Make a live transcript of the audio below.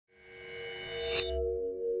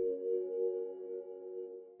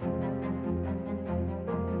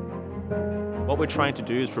What we're trying to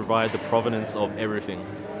do is provide the provenance of everything.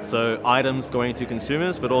 So items going to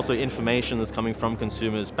consumers, but also information that's coming from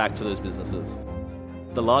consumers back to those businesses.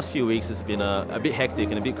 The last few weeks has been a bit hectic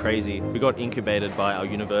and a bit crazy. We got incubated by our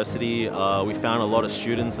university. We found a lot of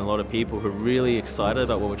students and a lot of people who are really excited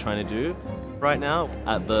about what we're trying to do. Right now,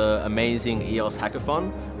 at the amazing EOS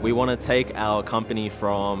Hackathon, we want to take our company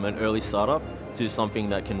from an early startup to something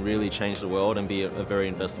that can really change the world and be a very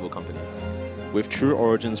investable company. With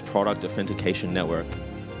TrueOrigin's product authentication network,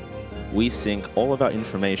 we sync all of our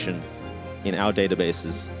information in our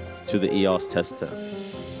databases to the EOS tester.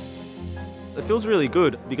 It feels really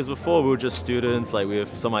good because before we were just students, like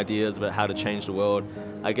with some ideas about how to change the world.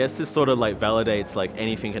 I guess this sort of like validates like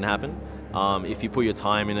anything can happen. If you put your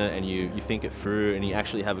time in it and you think it through and you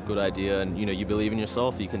actually have a good idea and you believe in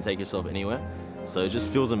yourself, you can take yourself anywhere. So it just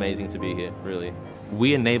feels amazing to be here, really.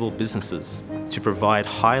 We enable businesses to provide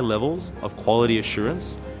high levels of quality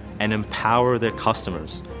assurance and empower their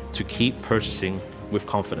customers to keep purchasing with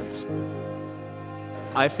confidence.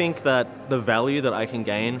 I think that the value that I can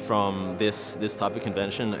gain from this type of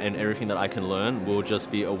convention and everything that I can learn will just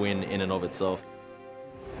be a win in and of itself.